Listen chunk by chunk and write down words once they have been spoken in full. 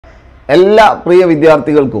എല്ലാ പ്രിയ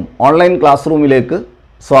വിദ്യാർത്ഥികൾക്കും online class റൂമിലേക്ക്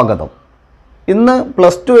സ്വാഗതം. ഇന്ന്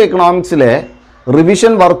 +2 എക്കണോമിക്സിലെ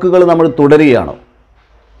റിവിഷൻ വർക്കുകൾ നമ്മൾ തുടരുകയാണ്.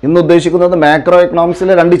 ഇന്ന് ഉദ്ദേശിക്കുന്നത് മാക്രോ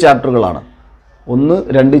എക്കണോമിക്സിലെ 2 ചാപ്റ്ററുകളാണ്.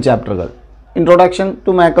 1-2 ചാപ്റ്ററുകൾ, ഇൻട്രൊഡക്ഷൻ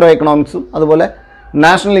ടു മാക്രോ എക്കണോമിക്സും അതുപോലെ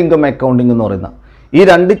നാഷണൽ ഇൻകം അക്കൗണ്ടിംഗ് എന്ന് പറയുന്ന ഈ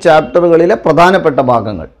 2 ചാപ്റ്ററുകളിലെ പ്രധാനപ്പെട്ട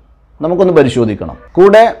ഭാഗങ്ങൾ നമുക്കൊന്ന് പരിശോധിക്കണം.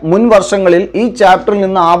 കൂടെ മുൻ വർഷങ്ങളിൽ ഈ ചാപ്റ്ററിൽ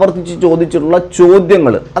നിന്ന് ആവർത്തിച്ച് ചോദിച്ചിട്ടുള്ള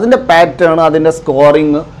ചോദ്യങ്ങൾ, അതിൻ്റെ പാറ്റേൺ, അതിൻ്റെ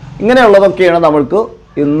സ്കോറിങ്, ഇങ്ങനെയുള്ളതൊക്കെയാണ് നമ്മൾക്ക്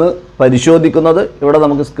ഇന്ന് പരിശോധിക്കുന്നത്. ഇവിടെ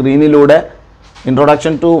നമുക്ക് സ്ക്രീനിലൂടെ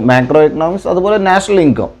ഇൻട്രൊഡക്ഷൻ ടു മാക്രോ എക്കണോമിക്സ് അതുപോലെ നാഷണൽ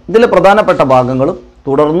ഇൻകം ഇതിലെ പ്രധാനപ്പെട്ട ഭാഗങ്ങളും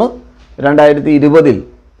തുടർന്ന് 2020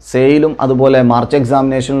 സെയിലും അതുപോലെ മാർച്ച്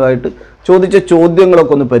എക്സാമിനേഷനിലുമായിട്ട് ചോദിച്ച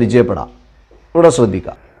ചോദ്യങ്ങളൊക്കെ ഒന്ന് പരിചയപ്പെടാം. ഇവിടെ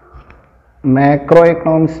ശ്രദ്ധിക്കാം. മാക്രോ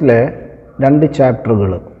എക്കണോമിക്സിലെ 2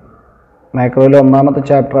 ചാപ്റ്ററുകൾ, മാക്രോയിലെ 1ാമത്തെ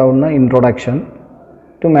ചാപ്റ്റർ ആവുന്ന ഇൻട്രൊഡക്ഷൻ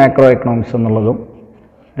ടു മാക്രോ എക്കണോമിക്സ് എന്നുള്ളതും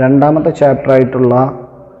 2ാമത്തെ ചാപ്റ്റർ ആയിട്ടുള്ള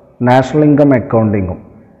നാഷണൽ ഇൻകം അക്കൗണ്ടിങ്ങും.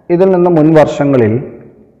 ഇതിൽ നിന്ന് മുൻ വർഷങ്ങളിൽ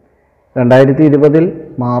 2020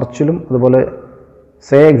 മാർച്ചിലും അതുപോലെ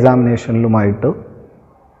എക്സാമിനേഷനിലുമായിട്ട്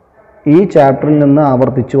ഈ ചാപ്റ്ററിൽ നിന്ന്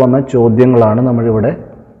ആവർത്തിച്ചു വന്ന ചോദ്യങ്ങളാണ് നമ്മളിവിടെ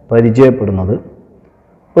പരിചയപ്പെടുന്നത്.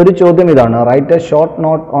 ഒരു ചോദ്യം ഇതാണ്: write a short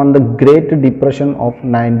note on the great depression of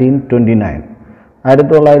 1929.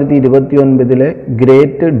 1929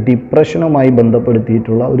 great ഡിപ്രഷനുമായി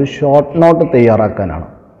ബന്ധപ്പെടുത്തിയിട്ടുള്ള ഒരു ഷോർട്ട് നോട്ട് തയ്യാറാക്കാനാണ്.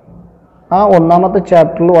 ആ 1ാമത്തെ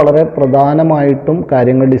ചാപ്റ്ററിൽ വളരെ പ്രധാനമായിട്ടും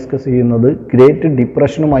കാര്യങ്ങൾ ഡിസ്കസ് ചെയ്യുന്നത് ഗ്രേറ്റ്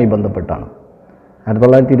ഡിപ്രഷനുമായി ബന്ധപ്പെട്ടാണ്.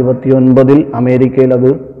 1929 അമേരിക്കയിൽ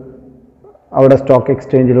അവിടെ സ്റ്റോക്ക്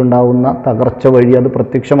എക്സ്ചേഞ്ചിലുണ്ടാകുന്ന തകർച്ച വഴി അത്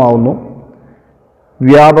പ്രത്യക്ഷമാവുന്നു.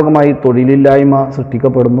 വ്യാപകമായി തൊഴിലില്ലായ്മ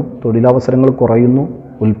സൃഷ്ടിക്കപ്പെടുന്നു, തൊഴിലവസരങ്ങൾ കുറയുന്നു,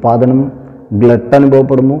 ഉൽപ്പാദനം ഗ്ലട്ട്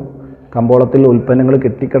അനുഭവപ്പെടുന്നു, കമ്പോളത്തിൽ ഉൽപ്പന്നങ്ങൾ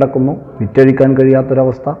കെട്ടിക്കിടക്കുന്നു, വിറ്റഴിക്കാൻ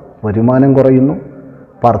കഴിയാത്തൊരവസ്ഥ, വരുമാനം കുറയുന്നു,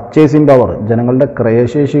 പർച്ചേസിംഗ് പവർ, ജനങ്ങളുടെ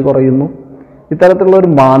ക്രയശേഷി കുറയുന്നു. ഇത്തരത്തിലുള്ള ഒരു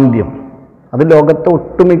മാന്ദ്യം അത് ലോകത്തെ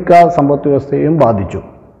ഒട്ടുമിക്ക സമ്പദ് വ്യവസ്ഥയെയും ബാധിച്ചു.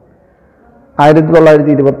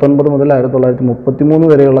 1929 മുതൽ 1933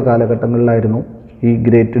 വരെയുള്ള കാലഘട്ടങ്ങളിലായിരുന്നു ഈ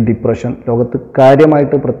ഗ്രേറ്റ് ഡിപ്രഷൻ ലോകത്ത്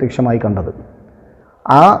കാര്യമായിട്ട് പ്രത്യക്ഷമായി കണ്ടത്.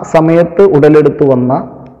 ആ സമയത്ത് ഉടലെടുത്തു വന്ന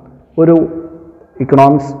ഒരു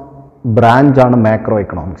ഇക്കണോമിക്സ് ബ്രാഞ്ചാണ് മാക്രോ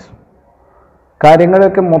എക്കണോമിക്സ്.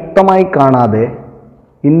 കാര്യങ്ങളൊക്കെ മൊത്തമായി കാണാതെ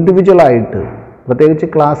ഇൻഡിവിജ്വലായിട്ട്, പ്രത്യേകിച്ച്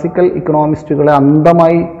ക്ലാസിക്കൽ ഇക്കണോമിസ്റ്റുകളെ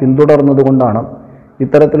അന്ധമായി പിന്തുടർന്നത് കൊണ്ടാണ്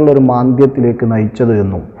ഇത്തരത്തിലുള്ളൊരു മാന്ദ്യത്തിലേക്ക് നയിച്ചത്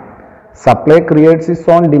എന്നും supply creates is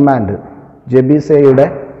on demand, ജെബിസയുടെ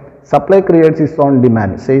supply creates is on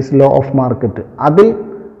demand, says law of market, അതിൽ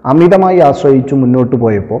അമിതമായി ആശ്രയിച്ചു മുന്നോട്ട്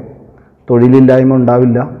പോയപ്പോൾ തൊഴിലില്ലായ്മ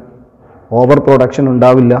ഉണ്ടാവില്ല, ഓവർ പ്രൊഡക്ഷൻ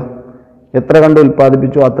ഉണ്ടാവില്ല, എത്ര കണ്ട്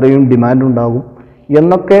ഉൽപ്പാദിപ്പിച്ചോ അത്രയും ഡിമാൻഡ് ഉണ്ടാകും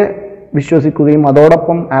എന്നൊക്കെ വിശ്വസിക്കുകയും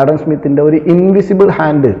അതോടൊപ്പം ആഡം സ്മിത്തിൻ്റെ ഒരു ഇൻവിസിബിൾ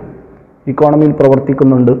ഹാൻഡ് ഇക്കോണമിയിൽ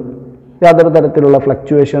പ്രവർത്തിക്കുന്നുണ്ട്, യാതൊരു തരത്തിലുള്ള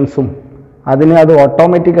ഫ്ലക്ച്വേഷൻസും അതിനെ അത്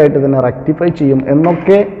ഓട്ടോമാറ്റിക്കായിട്ട് തന്നെ റെക്ടിഫൈ ചെയ്യും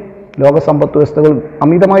എന്നൊക്കെ ലോക സമ്പദ് വ്യവസ്ഥകൾ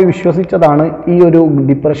അമിതമായി വിശ്വസിച്ചതാണ് ഈ ഒരു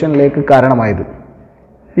ഡിപ്രഷനിലേക്ക് കാരണമായത്.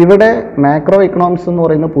 ഇവിടെ മാക്രോ എക്കണോമിക്സ് എന്ന്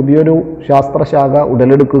പറയുന്ന പുതിയൊരു ശാസ്ത്രശാഖ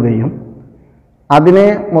ഉടലെടുക്കുകയും അതിനെ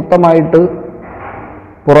മൊത്തമായിട്ട്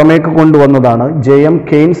പുറമേക്ക് കൊണ്ടുവന്നതാണ് JM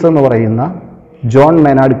കെയ്ൻസ് എന്ന് പറയുന്ന ജോൺ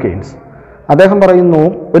മെനാർഡ് കെയ്ൻസ്. അദ്ദേഹം പറയുന്നു,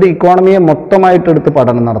 ഒരു ഇക്കോണമിയെ മൊത്തമായിട്ടെടുത്ത്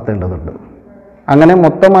പഠനം നടത്തേണ്ടതുണ്ട്. അങ്ങനെ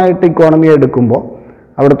മൊത്തമായിട്ട് ഇക്കോണമിയെ എടുക്കുമ്പോൾ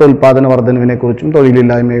അവിടുത്തെ ഉൽപ്പാദന വർധനവിനെക്കുറിച്ചും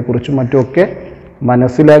തൊഴിലില്ലായ്മയെക്കുറിച്ചും മറ്റുമൊക്കെ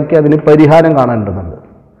മനസ്സിലാക്കി അതിന് പരിഹാരം കാണേണ്ടതുണ്ട്.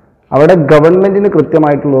 അവിടെ ഗവൺമെൻറ്റിന്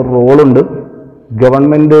കൃത്യമായിട്ടുള്ള ഒരു റോളുണ്ട്,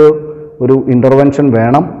 ഗവൺമെൻറ് ഒരു ഇൻ്റർവെൻഷൻ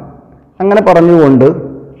വേണം. അങ്ങനെ പറഞ്ഞുകൊണ്ട്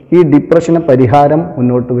ഈ ഡിപ്രഷന് പരിഹാരം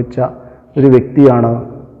മുന്നോട്ട് വെച്ച ഒരു വ്യക്തിയാണ്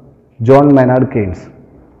ജോൺ മെനാർഡ് കെയ്ൻസ്.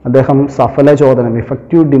 അദ്ദേഹം സഫലചോദനം,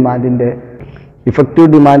 ഇഫക്റ്റീവ്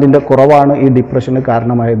ഡിമാൻഡിൻ്റെ കുറവാണ് ഈ ഡിപ്രഷന്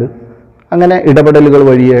കാരണമായത്. അങ്ങനെ ഇടപെടലുകൾ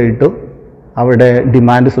വഴിയായിട്ട് അവിടെ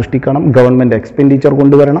ഡിമാൻഡ് സൃഷ്ടിക്കണം, ഗവൺമെൻറ് എക്സ്പെൻഡിച്ചർ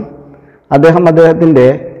കൊണ്ടുവരണം. അദ്ദേഹത്തിൻ്റെ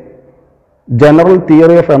general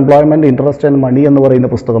theory of employment, interest and money എന്ന് പറയുന്ന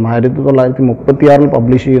പുസ്തകം 1936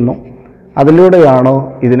 പബ്ലിഷ് ചെയ്യുന്നു. അതിലൂടെയാണ്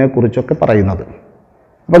ഇതിനെക്കുറിച്ചൊക്കെ പറയുന്നത്.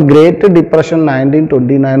 അപ്പോൾ ഗ്രേറ്റ് ഡിപ്രഷൻ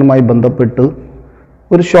 1929 ബന്ധപ്പെട്ട്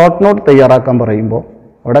ഒരു ഷോർട്ട് നോട്ട് തയ്യാറാക്കാൻ പറയുമ്പോൾ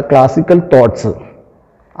അവിടെ ക്ലാസിക്കൽ തോട്ട്സ്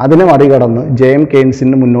അതിനെ മറികടന്ന് JM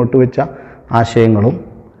കെയ്ൻസിന് മുന്നോട്ട് വെച്ച ആശയങ്ങളും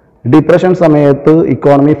ഡിപ്രഷൻ സമയത്ത്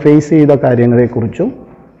ഇക്കോണമി ഫേസ് ചെയ്ത കാര്യങ്ങളെക്കുറിച്ചും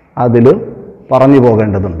അതിൽ പറഞ്ഞു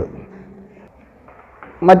പോകേണ്ടതുണ്ട്.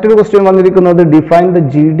 മറ്റൊരു ക്വസ്റ്റ്യൻ വന്നിരിക്കുന്നത് ഡിഫൈൻ ദ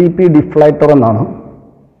GDP ഡിഫ്ലേറ്റർ എന്നാണ്.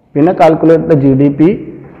 പിന്നെ calculate the GDP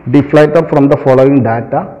deflator from the following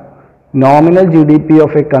data. Nominal GDP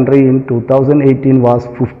of A country in 2018 was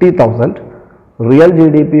 50,000. Real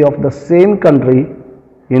GDP of the same country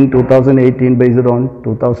in 2018 based on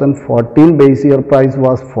 2014 base year price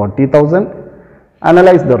was 40,000.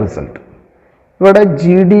 Analyze the result. ഇവിടെ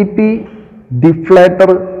GDP deflator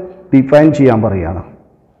define ചെയ്യാൻ പറയുകയാണ്.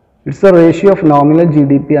 It's A ratio of nominal G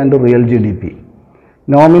D P and real G D P.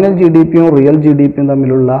 Nominal G D പിയും real G D പിയും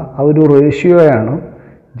തമ്മിലുള്ള ആ ഒരു റേഷ്യോയാണ്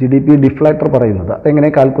G D P deflator പറയുന്നത്. അതെങ്ങനെ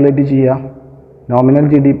കാൽക്കുലേറ്റ് ചെയ്യുക? Nominal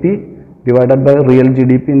G D P divided by real G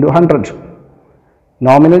D P into 100.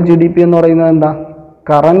 Nominal G D P എന്ന് പറയുന്നത് എന്താ?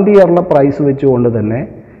 കറണ്ട് ഇയറിലെ പ്രൈസ് വെച്ചുകൊണ്ട് തന്നെ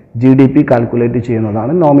ജി ഡി പി കാൽക്കുലേറ്റ്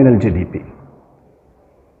ചെയ്യുന്നതാണ് nominal G D P.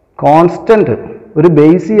 Constant ഒരു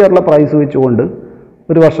ബേസ് ഇയറിലെ പ്രൈസ് വെച്ചുകൊണ്ട്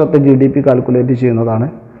ഒരു വർഷത്തെ ജി ഡി പി കാൽക്കുലേറ്റ് ചെയ്യുന്നതാണ്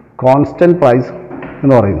കോൺസ്റ്റൻറ്റ് പ്രൈസ്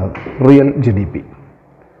എന്ന് പറയുന്നത് റിയൽ ജി ഡി പി.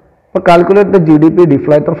 അപ്പോൾ calculate the G D P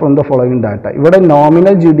deflator from the following data. ഇവിടെ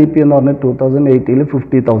നോമിനൽ ജി ഡി പി എന്ന് പറഞ്ഞാൽ 2018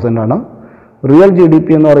 50,000 ആണ്. റിയൽ ജി ഡി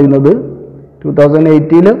പി എന്ന് പറയുന്നത്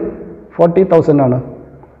 2018 40,000 ആണ്.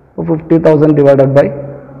 അപ്പോൾ 50,000 divided by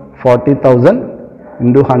 40,000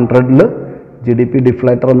 into 100 G D P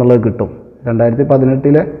deflator എന്നുള്ളത് കിട്ടും.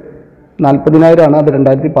 2018 40,000 ആണ്. അത്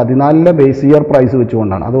 2014 ബേസ് ഇയർ പ്രൈസ്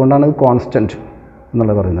വെച്ചുകൊണ്ടാണ്. അതുകൊണ്ടാണ് ഇത് കോൺസ്റ്റൻറ്റ്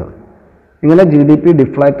എന്നുള്ളത് പറയുന്നത്. ഇങ്ങനെ ജി ഡി പി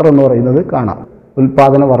ഡിഫ്ലേറ്റർ എന്ന് പറയുന്നത് കാണാം.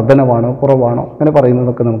 ഉൽപ്പാദന വർധനവാണോ കുറവാണോ അങ്ങനെ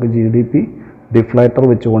പറയുന്നതൊക്കെ നമുക്ക് ജി ഡി പി ഡിഫ്ലേറ്റർ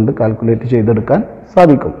വെച്ചുകൊണ്ട് കാൽക്കുലേറ്റ് ചെയ്തെടുക്കാൻ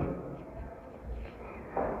സാധിക്കും.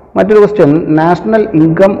 മറ്റൊരു question, national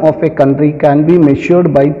income of A country can be measured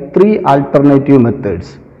by 3 alternative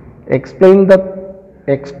methods. Explain the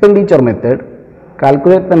expenditure method,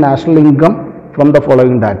 calculate the national income from the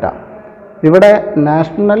following data. ഇവിടെ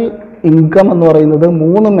നാഷണൽ ഇൻകം എന്ന് പറയുന്നത്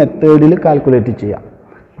 3 മെത്തേഡിൽ calculate ചെയ്യാം.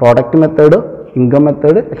 Product method, income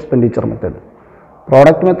method, expenditure method.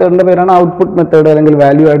 Product മെത്തേഡിൻ്റെ പേരാണ് output method അല്ലെങ്കിൽ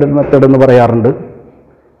value added method എന്ന് പറയാറുണ്ട്.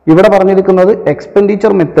 ഇവിടെ പറഞ്ഞിരിക്കുന്നത്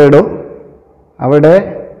എക്സ്പെൻഡിച്ചർ മെത്തേഡ്, അവിടെ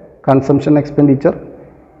കൺസംഷൻ എക്സ്പെൻഡിച്ചർ,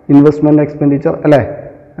 ഇൻവെസ്റ്റ്മെൻറ്റ് എക്സ്പെൻഡിച്ചർ അല്ലേ,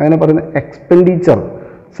 അങ്ങനെ പറയുന്ന എക്സ്പെൻഡിച്ചർ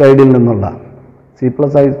സൈഡിൽ നിന്നുള്ള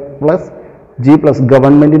C+I+G+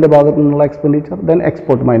 ഗവൺമെൻറ്റിൻ്റെ ഭാഗത്തു നിന്നുള്ള expenditure, then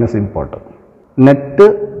export minus import. Net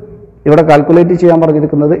ഇവിടെ കാൽക്കുലേറ്റ് ചെയ്യാൻ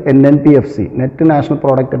പറഞ്ഞിരിക്കുന്നത് NNP-FC, net national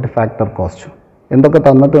product at factor cost. എന്തൊക്കെ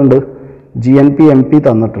തന്നിട്ടുണ്ട്? GNP-MP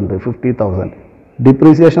തന്നിട്ടുണ്ട് 50,000,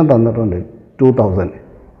 ഡിപ്രീസിയേഷൻ തന്നിട്ടുണ്ട് 2,000,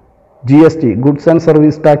 GST goods and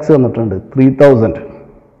service tax തന്നിട്ടുണ്ട് 3,000,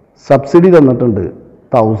 സബ്സിഡി തന്നിട്ടുണ്ട്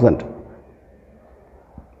 1,000,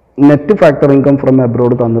 net factor income from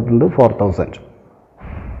abroad തന്നിട്ടുണ്ട് 4,000.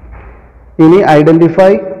 ഇനി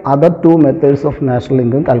identify other 2 methods of national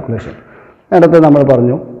income calculation. നേരത്തെ നമ്മൾ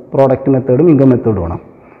പറഞ്ഞു പ്രോഡക്റ്റ് മെത്തേഡും ഇൻകം മെത്തേഡും ആണ്.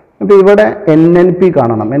 അപ്പോൾ ഇവിടെ NNP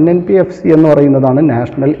കാണണം. NNP-FC എന്ന് പറയുന്നതാണ്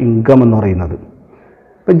നാഷണൽ ഇൻകം എന്ന് പറയുന്നത്.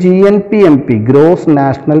 ഇപ്പോൾ GNP-MP gross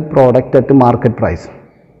national product at market price,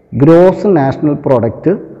 gross national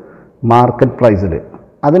product market പ്രൈസിൽ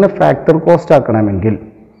അതിനെ factor cost ആക്കണമെങ്കിൽ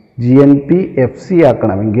GNP-FC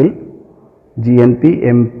ആക്കണമെങ്കിൽ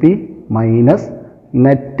GNP-MP minus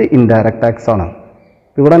net indirect tax ആണ്.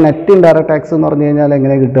 ഇവിടെ നെറ്റ് ഇൻഡയറക്റ്റ് ടാക്സ് എന്ന് പറഞ്ഞു കഴിഞ്ഞാൽ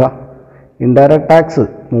എങ്ങനെ കിട്ടുക? ഇൻഡയറക്റ്റ് ടാക്സ്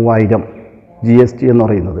 3,000, GST എന്ന്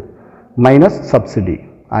പറയുന്നത് മൈനസ് സബ്സിഡി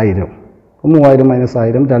 1,000, 3,000 മൈനസ്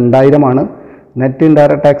 1,000 2,000 ആണ് നെറ്റ്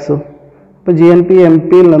ഇൻഡയറക്റ്റ് ടാക്സ്. ഇപ്പോൾ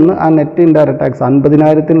GNP-MPയിൽ നിന്ന് ആ നെറ്റ് ഇൻഡയറക്റ്റ് ടാക്സ്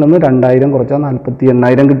 50,000 നിന്ന് 2,000 കുറച്ചാൽ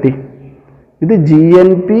 48,000 കിട്ടി. ഇത്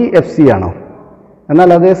GNP-FC ആണോ? എന്നാൽ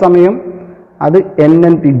അതേസമയം അത്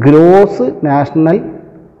NNP gross national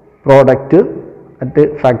product at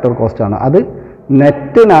factor cost ആണ്. അത്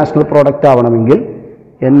നെറ്റ് നാഷണൽ പ്രോഡക്റ്റ് ആവണമെങ്കിൽ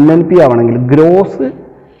NNP ആവണമെങ്കിൽ ഗ്രോസ്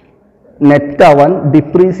നെറ്റ് ആവാൻ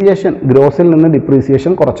ഡിപ്രീസിയേഷൻ, ഗ്രോസിൽ നിന്ന്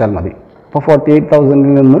ഡിപ്രീസിയേഷൻ കുറച്ചാൽ മതി. അപ്പോൾ 48,000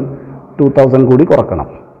 നിന്ന് 2,000 കൂടി കുറക്കണം.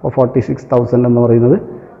 അപ്പോൾ 46,000 എന്ന് പറയുന്നത്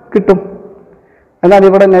കിട്ടും. എന്നാൽ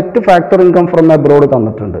ഇവിടെ net factor income from abroad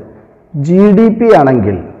തന്നിട്ടുണ്ട്. GDP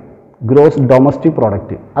ആണെങ്കിൽ ഗ്രോസ് ഡൊമസ്റ്റിക്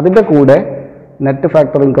പ്രോഡക്റ്റ്, അതിൻ്റെ കൂടെ net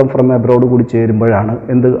factor income from abroad കൂടി ചേരുമ്പോഴാണ്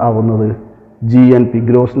എന്ത് ആവുന്നത്? GNP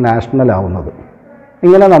ഗ്രോസ് നാഷണൽ ആവുന്നത്.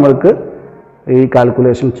 ഇങ്ങനെ നമ്മൾക്ക് ഈ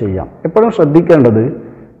കാൽക്കുലേഷൻ ചെയ്യാം. എപ്പോഴും ശ്രദ്ധിക്കേണ്ടത്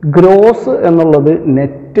ഗ്രോസ് എന്നുള്ളത്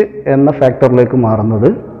നെറ്റ് എന്ന ഫാക്ടറിലേക്ക് മാറുന്നത്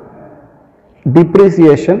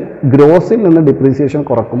ഡിപ്രീസിയേഷൻ, ഗ്രോസിൽ നിന്ന് ഡിപ്രീസിയേഷൻ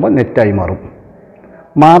കുറക്കുമ്പോൾ നെറ്റായി മാറും.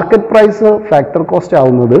 മാർക്കറ്റ് പ്രൈസ് ഫാക്ടർ കോസ്റ്റ്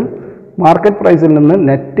ആവുന്നത് മാർക്കറ്റ് പ്രൈസിൽ നിന്ന്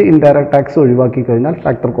നെറ്റ് ഇൻഡയറക്റ്റ് ടാക്സ് ഒഴിവാക്കി കഴിഞ്ഞാൽ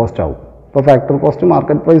ഫാക്ടർ കോസ്റ്റ് ആവും. അപ്പോൾ ഫാക്ടർ കോസ്റ്റ്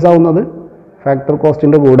മാർക്കറ്റ് പ്രൈസ് ആവുന്നത് ഫാക്ടർ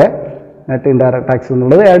കോസ്റ്റിൻ്റെ കൂടെ നെറ്റ് ഇൻഡയറക്റ്റ് ടാക്സ്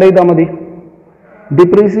എന്നുള്ളത് ആഡ് ചെയ്താൽ മതി.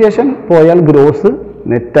 ഡിപ്രീസിയേഷൻ പോയാൽ ഗ്രോസ്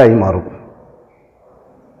നെറ്റായി മാറും.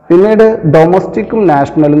 പിന്നീട് ഡൊമസ്റ്റിക്കും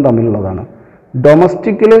നാഷണലും തമ്മിലുള്ളതാണ്.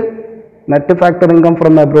 ഡൊമസ്റ്റിക്കിൽ net factor income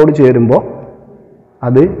from abroad ചേരുമ്പോൾ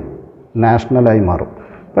അത് നാഷണലായി മാറും.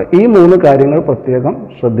 അപ്പോൾ ഈ 3 കാര്യങ്ങൾ പ്രത്യേകം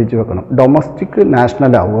ശ്രദ്ധിച്ചു വെക്കണം. ഡൊമസ്റ്റിക്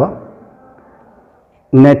നാഷണൽ ആവുക,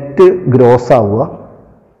 നെറ്റ് ഗ്രോസ് ആവുക,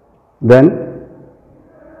 then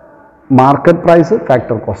market price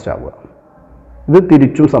factor cost ആവുക. ഇത്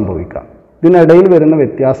തിരിച്ചും സംഭവിക്കാം. ഇതിനിടയിൽ വരുന്ന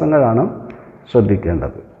വ്യത്യാസങ്ങളാണ്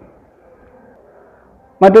ശ്രദ്ധിക്കേണ്ടത്.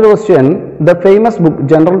 മറ്റൊരു question, the famous book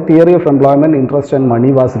general theory of employment interest and money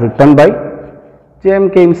was written by JM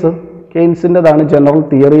കെയ്ൻസിൻ്റെതാണ് general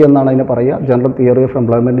theory എന്നാണ് അതിനെ പറയുക. General theory of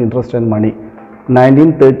employment, interest and money.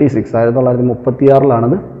 1936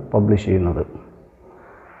 1936 publish ചെയ്യുന്നത്.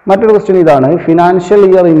 മറ്റൊരു ക്വസ്റ്റ്യൻ ഇതാണ്, ഫിനാൻഷ്യൽ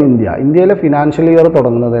ഇയർ ഇൻ ഇന്ത്യ. ഇന്ത്യയിലെ ഫിനാൻഷ്യൽ ഇയർ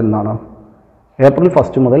തുടങ്ങുന്നത് എന്നാണ്? April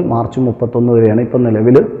 1 മുതൽ മാർച്ച് 31 വരെയാണ് ഇപ്പോൾ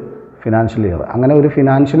നിലവിൽ ഫിനാൻഷ്യൽ ഇയർ. അങ്ങനെ ഒരു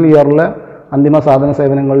ഫിനാൻഷ്യൽ ഇയറിലെ അന്തിമ സാധന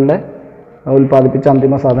സേവനങ്ങളുടെ ഉൽപ്പാദിപ്പിച്ച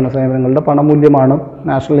അന്തിമ സാധന സേവനങ്ങളുടെ പണമൂല്യമാണ്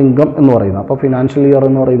നാഷണൽ ഇൻകം എന്ന് പറയുന്നത്. അപ്പോൾ ഫിനാൻഷ്യൽ ഇയർ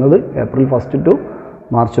എന്ന് പറയുന്നത് ഏപ്രിൽ 1 ടു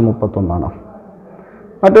മാർച്ച് 31.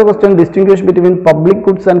 മറ്റൊരു question, distinguish between public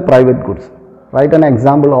goods and private goods. Right an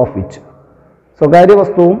example of which. സ്വകാര്യ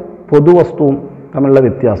വസ്തുവും പൊതുവസ്തുവും തമ്മിലുള്ള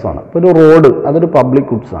വ്യത്യാസമാണ്. ഇപ്പോൾ ഒരു റോഡ് അതൊരു പബ്ലിക്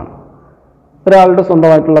ഗുഡ്സ് ആണ്. ഒരാളുടെ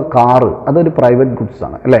സ്വന്തമായിട്ടുള്ള കാറ് അതൊരു പ്രൈവറ്റ് ഗുഡ്സ്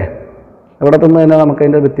ആണ് അല്ലേ? ഇവിടെ നിന്ന് തന്നെ നമുക്ക്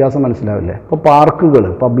അതിൻ്റെ വ്യത്യാസം മനസ്സിലാവില്ലേ? ഇപ്പോൾ പാർക്കുകൾ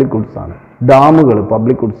പബ്ലിക് ഗുഡ്സ് ആണ്, ഡാമുകൾ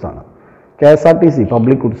പബ്ലിക് ഗുഡ്സ് ആണ്, KSRTC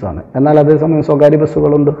പബ്ലിക് ഗുഡ്സ് ആണ്. എന്നാൽ അതേസമയം സ്വകാര്യ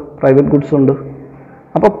ബസ്സുകളുണ്ട്, പ്രൈവറ്റ് ഗുഡ്സ് ഉണ്ട്.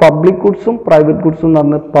 അപ്പോൾ പബ്ലിക് ഗുഡ്സും പ്രൈവറ്റ് ഗുഡ്സും എന്ന്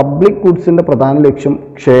പറഞ്ഞാൽ പബ്ലിക് ഗുഡ്സിൻ്റെ പ്രധാന ലക്ഷ്യം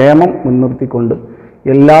ക്ഷേമം മുൻനിർത്തിക്കൊണ്ട്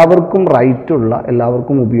എല്ലാവർക്കും റൈറ്റുള്ള,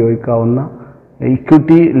 എല്ലാവർക്കും ഉപയോഗിക്കാവുന്ന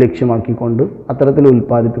ഇക്വിറ്റി ലക്ഷ്യമാക്കിക്കൊണ്ട് അത്തരത്തിൽ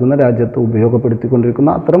ഉൽപ്പാദിപ്പിക്കുന്ന, രാജ്യത്ത്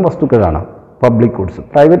ഉപയോഗപ്പെടുത്തിക്കൊണ്ടിരിക്കുന്ന അത്തരം വസ്തുക്കളാണ് പബ്ലിക് ഗുഡ്സ്.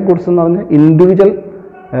 പ്രൈവറ്റ് ഗുഡ്സ് എന്ന് പറഞ്ഞാൽ ഇൻഡിവിജ്വൽ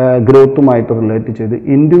ഗ്രോത്തുമായിട്ട് റിലേറ്റ് ചെയ്ത്,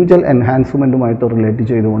 ഇൻഡിവിജ്വൽ എൻഹാൻസ്മെൻറ്റുമായിട്ട് റിലേറ്റ്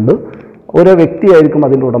ചെയ്തുകൊണ്ട് ഓരോ വ്യക്തിയായിരിക്കും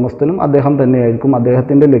അതിൻ്റെ ഉടമസ്ഥനും, അദ്ദേഹം തന്നെയായിരിക്കും,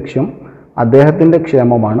 അദ്ദേഹത്തിൻ്റെ ലക്ഷ്യം അദ്ദേഹത്തിൻ്റെ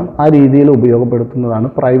ക്ഷേമമാണ്, ആ രീതിയിൽ ഉപയോഗപ്പെടുത്തുന്നതാണ്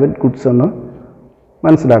പ്രൈവറ്റ് ഗുഡ്സ് എന്ന്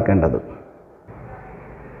മനസ്സിലാക്കേണ്ടത്.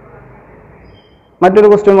 മറ്റൊരു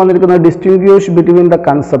ക്വസ്റ്റ്യൻ വന്നിരിക്കുന്നത്, distinguish between the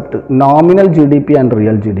concept nominal GDP and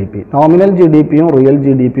real GDP. Nominal GDPയും real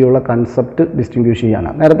GDPയും ഉള്ള കൺസെപ്റ്റ് ഡിസ്റ്റിങ്വിഷ്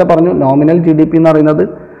ചെയ്യാനാണ്. നേരത്തെ പറഞ്ഞു നോമിനൽ GDP എന്ന് പറയുന്നത്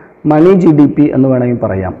മണി GDP എന്ന് വേണമെങ്കിൽ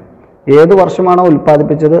പറയാം. ഏത് വർഷമാണോ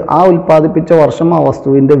ഉൽപ്പാദിപ്പിച്ചത് ആ ഉൽപ്പാദിപ്പിച്ച വർഷം ആ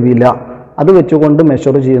വസ്തുവിൻ്റെ വില അത് വെച്ചുകൊണ്ട്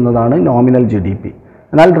മെഷർ ചെയ്യുന്നതാണ് നോമിനൽ GDP.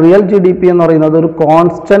 എന്നാൽ റിയൽ GDP എന്ന് പറയുന്നത് ഒരു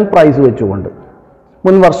കോൺസ്റ്റൻറ്റ് പ്രൈസ് വെച്ചുകൊണ്ട്,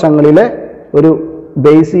 മുൻ വർഷങ്ങളിലെ ഒരു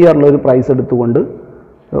ബേസ് ഇയറിലെ ഒരു പ്രൈസ് എടുത്തുകൊണ്ട്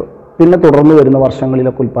പിന്നെ തുടർന്ന് വരുന്ന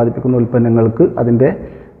വർഷങ്ങളിലൊക്കെ ഉൽപ്പാദിപ്പിക്കുന്ന ഉൽപ്പന്നങ്ങൾക്ക് അതിൻ്റെ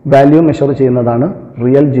വാല്യൂ മെഷർ ചെയ്യുന്നതാണ്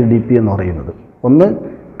റിയൽ GDP എന്ന് പറയുന്നത്. ഒന്ന്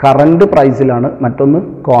കറൻറ്റ് പ്രൈസിലാണ്, മറ്റൊന്ന്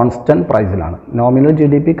constant പ്രൈസിലാണ്. Nominal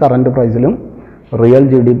GDP current പ്രൈസിലും real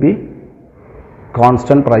GDP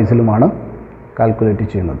constant പ്രൈസിലുമാണ് calculate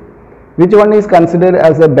ചെയ്യുന്നത്. Which one is considered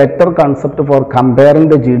as A better concept four comparing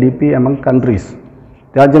the GDP among countries.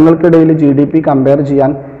 രാജ്യങ്ങൾക്കിടയിൽ GDP compare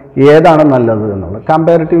ചെയ്യാൻ ഏതാണ് നല്ലത് എന്നുള്ളത്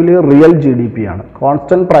കമ്പാരിറ്റീവ്ലി റിയൽ GDP ആണ്.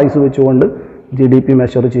 കോൺസ്റ്റൻറ്റ് പ്രൈസ് വെച്ചുകൊണ്ട് GDP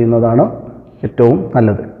മെഷർ ചെയ്യുന്നതാണ് ഏറ്റവും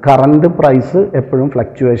നല്ലത്. കറൻറ്റ് പ്രൈസ് എപ്പോഴും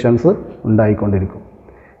fluctuations ഉണ്ടായിക്കൊണ്ടിരിക്കും.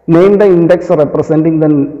 Name the index representing the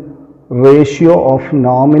ratio of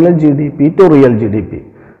nominal GDP to real GDP.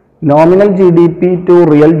 Nominal GDP to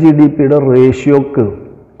real GDPയുടെ റേഷ്യോക്ക്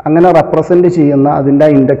അങ്ങനെ റെപ്രസെൻറ്റ് ചെയ്യുന്ന അതിൻ്റെ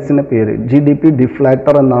ഇൻഡെക്സിൻ്റെ പേര് GDP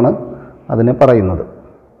ഡിഫ്ലാറ്റർ എന്നാണ് അതിനെ പറയുന്നത്.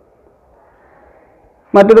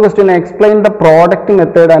 മറ്റൊരു question, explain the product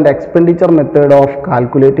method and expenditure method of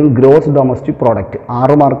calculating gross domestic product.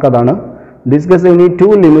 6 mark അതാണ്. Discuss any 2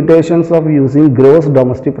 limitations of using gross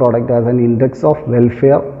domestic product as an index of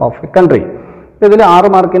welfare of A country. ഇതിൽ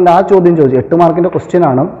 6 മാർക്കിൻ്റെ ആ ചോദ്യം ചോദിച്ചു. 8 മാർക്കിൻ്റെ ക്വസ്റ്റ്യൻ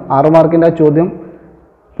ആണ്. 6 മാർക്കിൻ്റെ ആ ചോദ്യം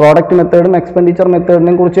പ്രോഡക്റ്റ് മെത്തേഡും എക്സ്പെൻഡിച്ചർ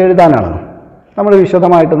മെത്തേഡിനെയും കുറിച്ച് എഴുതാനാണ്. നമ്മൾ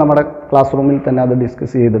വിശദമായിട്ട് നമ്മുടെ ക്ലാസ് റൂമിൽ തന്നെ അത്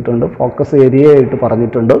ഡിസ്കസ് ചെയ്തിട്ടുണ്ട്. ഫോക്കസ് ഏരിയയായിട്ട്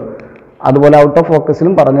പറഞ്ഞിട്ടുണ്ട്. അതുപോലെ ഔട്ട് ഓഫ്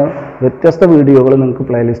ഫോക്കസിലും പറഞ്ഞ വ്യത്യസ്ത വീഡിയോകൾ നിങ്ങൾക്ക്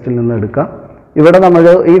പ്ലേലിസ്റ്റിൽ നിന്ന് എടുക്കാം. ഇവിടെ നമ്മൾ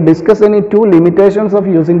ഈ discuss any 2 limitations of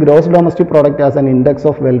using gross domestic product as an index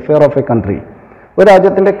of welfare of A country. ഒരു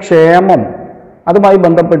രാജ്യത്തിൻ്റെ ക്ഷേമം അതുമായി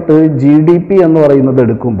ബന്ധപ്പെട്ട് GDP എന്ന് പറയുന്നത്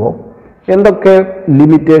എടുക്കുമ്പോൾ എന്തൊക്കെ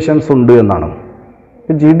ലിമിറ്റേഷൻസ് ഉണ്ട് എന്നാണ്.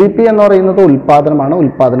 GDP എന്ന് പറയുന്നത് ഉൽപ്പാദനമാണ്,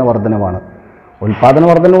 ഉൽപ്പാദന വർധനമാണ്. ഉൽപ്പാദന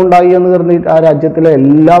വർധന ഉണ്ടായി എന്ന് കരുതി ആ രാജ്യത്തിലെ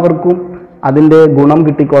എല്ലാവർക്കും അതിൻ്റെ ഗുണം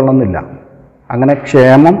കിട്ടിക്കൊള്ളണമെന്നില്ല. അങ്ങനെ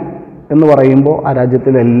ക്ഷേമം എന്ന് പറയുമ്പോൾ ആ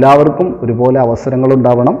രാജ്യത്തിലെ എല്ലാവർക്കും ഒരുപോലെ അവസരങ്ങൾ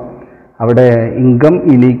ഉണ്ടാവണം. അവിടെ ഇൻകം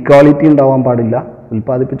ഇനീക്വാളിറ്റി ഉണ്ടാവാൻ പാടില്ല.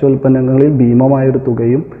 ഉൽപ്പാദിപ്പിച്ച ഉൽപ്പന്നങ്ങളിൽ ഭീമമായൊരു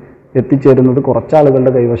തുകയും എത്തിച്ചേരുന്നത്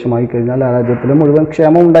കുറച്ചാളുകളുടെ കൈവശമായി കഴിഞ്ഞാൽ ആ രാജ്യത്തിൽ മുഴുവൻ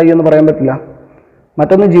ക്ഷേമം ഉണ്ടായി എന്ന് പറയാൻ പറ്റില്ല.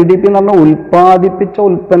 മറ്റൊന്ന് GDP എന്ന് പറഞ്ഞാൽ ഉൽപ്പാദിപ്പിച്ച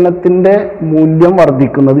ഉൽപ്പന്നത്തിൻ്റെ മൂല്യം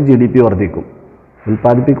വർദ്ധിക്കുന്നത് GDP വർദ്ധിക്കും.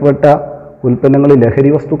 ഉൽപ്പാദിപ്പിക്കപ്പെട്ട ഉൽപ്പന്നങ്ങൾ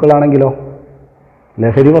ലഹരി വസ്തുക്കളാണെങ്കിലോ,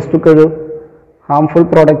 ലഹരി വസ്തുക്കൾ ഹാംഫുൾ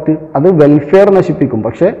പ്രോഡക്റ്റ് അത് വെൽഫെയർ നശിപ്പിക്കും,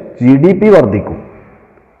 പക്ഷേ GDP വർദ്ധിക്കും.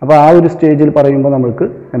 അപ്പോൾ ആ ഒരു സ്റ്റേജിൽ പറയുമ്പോൾ നമ്മൾക്ക്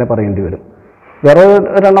അങ്ങനെ പറയേണ്ടി വരും. വേറെ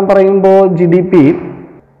ഒരെണ്ണം പറയുമ്പോൾ GDP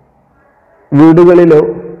വീടുകളിലോ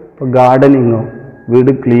ഇപ്പോൾ ഗാർഡനിങ്ങോ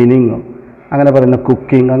വീട് ക്ലീനിങ്ങോ അങ്ങനെ പറയുന്ന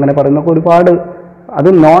കുക്കിംഗ് അങ്ങനെ പറയുന്ന ഒരുപാട് അത്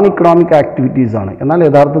നോൺ ഇക്കണോമിക് ആക്ടിവിറ്റീസ് ആണ്. എന്നാൽ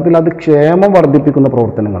യഥാർത്ഥത്തിൽ അത് ക്ഷേമം വർദ്ധിപ്പിക്കുന്ന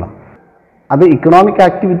പ്രവർത്തനങ്ങളാണ്. അത് ഇക്കണോമിക്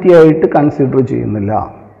ആക്ടിവിറ്റി ആയിട്ട് കൺസിഡർ ചെയ്യുന്നില്ല.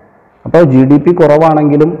 അപ്പോൾ GDP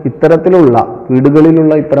കുറവാണെങ്കിലും ഇത്തരത്തിലുള്ള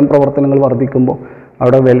വീടുകളിലുള്ള ഇത്തരം പ്രവർത്തനങ്ങൾ വർദ്ധിക്കുമ്പോൾ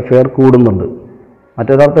അവിടെ വെൽഫെയർ കൂടുന്നുണ്ട്.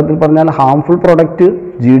 മറ്റൊരർത്ഥത്തിൽ പറഞ്ഞാൽ ഹാംഫുൾ പ്രൊഡക്റ്റ്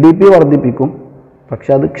GDP വർദ്ധിപ്പിക്കും,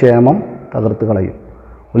 പക്ഷെ അത് ക്ഷേമം തകർത്ത് കളയും.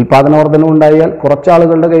 ഉൽപ്പാദന വർധന ഉണ്ടായാൽ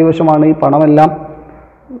കുറച്ചാളുകളുടെ കൈവശമാണ് ഈ പണമെല്ലാം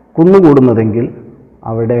കുന്നുകൂടുന്നതെങ്കിൽ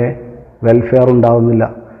അവിടെ വെൽഫെയർ ഉണ്ടാവുന്നില്ല.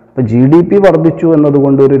 അപ്പോൾ GDP വർദ്ധിച്ചു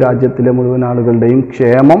എന്നതുകൊണ്ട് ഒരു രാജ്യത്തിലെ മുഴുവൻ ആളുകളുടെയും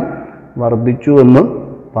ക്ഷേമം വർദ്ധിച്ചു എന്ന്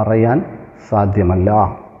പറയാൻ സാധ്യമല്ല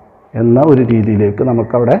എന്ന ഒരു രീതിയിലേക്ക്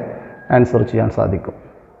നമുക്കവിടെ ആൻസർ ചെയ്യാൻ സാധിക്കും.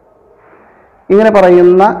 ഇങ്ങനെ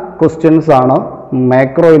പറയുന്ന ക്വസ്റ്റ്യൻസ് ആണ്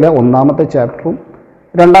മാക്രോയിലെ ഒന്നാമത്തെ ചാപ്റ്ററും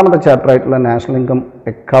രണ്ടാമത്തെ ചാപ്റ്ററായിട്ടുള്ള നാഷണൽ ഇൻകം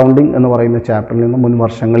അക്കൗണ്ടിങ് എന്ന് പറയുന്ന ചാപ്റ്ററിൽ നിന്ന് മുൻ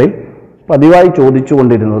വർഷങ്ങളിൽ പതിവായി ചോദിച്ചു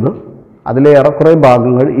കൊണ്ടിരുന്നത്. അതിലെ ഏറെക്കുറെ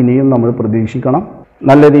ഭാഗങ്ങൾ ഇനിയും നമ്മൾ പ്രതീക്ഷിക്കണം.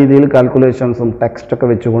 നല്ല രീതിയിൽ കാൽക്കുലേഷൻസും ടെക്സ്റ്റൊക്കെ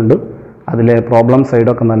വെച്ചുകൊണ്ട് അതിലെ പ്രോബ്ലം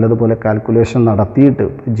സൈഡൊക്കെ നല്ലതുപോലെ കാൽക്കുലേഷൻ നടത്തിയിട്ട്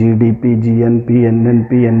GDP, GNP,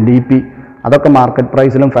 NNP, NDP അതൊക്കെ മാർക്കറ്റ്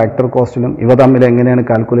പ്രൈസിലും ഫാക്ടർ കോസ്റ്റിലും ഇവ തമ്മിൽ എങ്ങനെയാണ്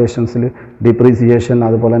കാൽക്കുലേഷൻസിൽ ഡിപ്രീസിയേഷൻ,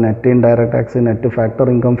 അതുപോലെ net indirect tax, net factor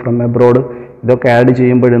income from abroad ഇതൊക്കെ ആഡ്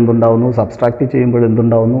ചെയ്യുമ്പോൾ എന്തുണ്ടാവുന്നു, സബ്സ്ട്രാക്റ്റ് ചെയ്യുമ്പോൾ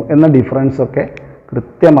എന്തുണ്ടാവുന്നു എന്ന ഡിഫറൻസൊക്കെ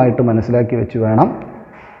കൃത്യമായിട്ട് മനസ്സിലാക്കി വെച്ച് വേണം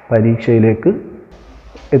പരീക്ഷയിലേക്ക്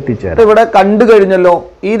എത്തിച്ചേരാൻ. ഇവിടെ കണ്ടു കഴിഞ്ഞല്ലോ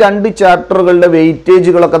ഈ 2 ചാപ്റ്ററുകളുടെ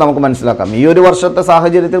വെയിറ്റേജുകളൊക്കെ നമുക്ക് മനസ്സിലാക്കാം. ഈ ഒരു വർഷത്തെ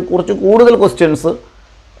സാഹചര്യത്തിൽ കുറച്ച് കൂടുതൽ ക്വസ്റ്റ്യൻസ്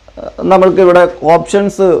നമ്മൾക്ക് ഇവിടെ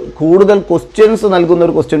ഓപ്ഷൻസ് കൂടുതൽ ക്വസ്റ്റ്യൻസ് നൽകുന്ന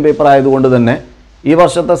ഒരു ക്വസ്റ്റ്യൻ പേപ്പർ ആയതുകൊണ്ട് തന്നെ ഈ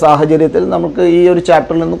വർഷത്തെ സാഹചര്യത്തിൽ നമുക്ക് ഈ ഒരു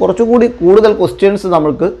ചാപ്റ്ററിൽ നിന്ന് കുറച്ചുകൂടി കൂടുതൽ ക്വസ്റ്റ്യൻസ്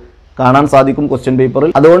നമുക്ക് കാണാൻ സാധിക്കും ക്വസ്റ്റ്യൻ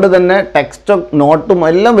പേപ്പറിൽ. അതുകൊണ്ട് തന്നെ ടെക്സ്റ്റും നോട്ടും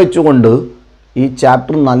എല്ലാം വെച്ചുകൊണ്ട് ഈ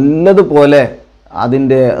ചാപ്റ്റർ നല്ലതുപോലെ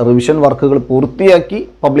അതിൻ്റെ റിവിഷൻ വർക്കുകൾ പൂർത്തിയാക്കി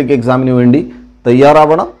പബ്ലിക് എക്സാമിന് വേണ്ടി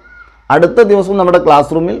തയ്യാറാവണം. അടുത്ത ദിവസം നമ്മുടെ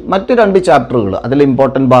ക്ലാസ് റൂമിൽ മറ്റ് 2 ചാപ്റ്ററുകൾ അതിലെ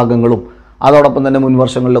ഇമ്പോർട്ടൻ്റ് ഭാഗങ്ങളും അതോടൊപ്പം തന്നെ മുൻ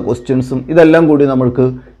വർഷങ്ങളിലെ ക്വസ്റ്റ്യൻസും ഇതെല്ലാം കൂടി നമുക്ക്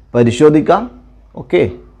പരിശോധിക്കാം. Okay,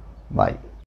 by.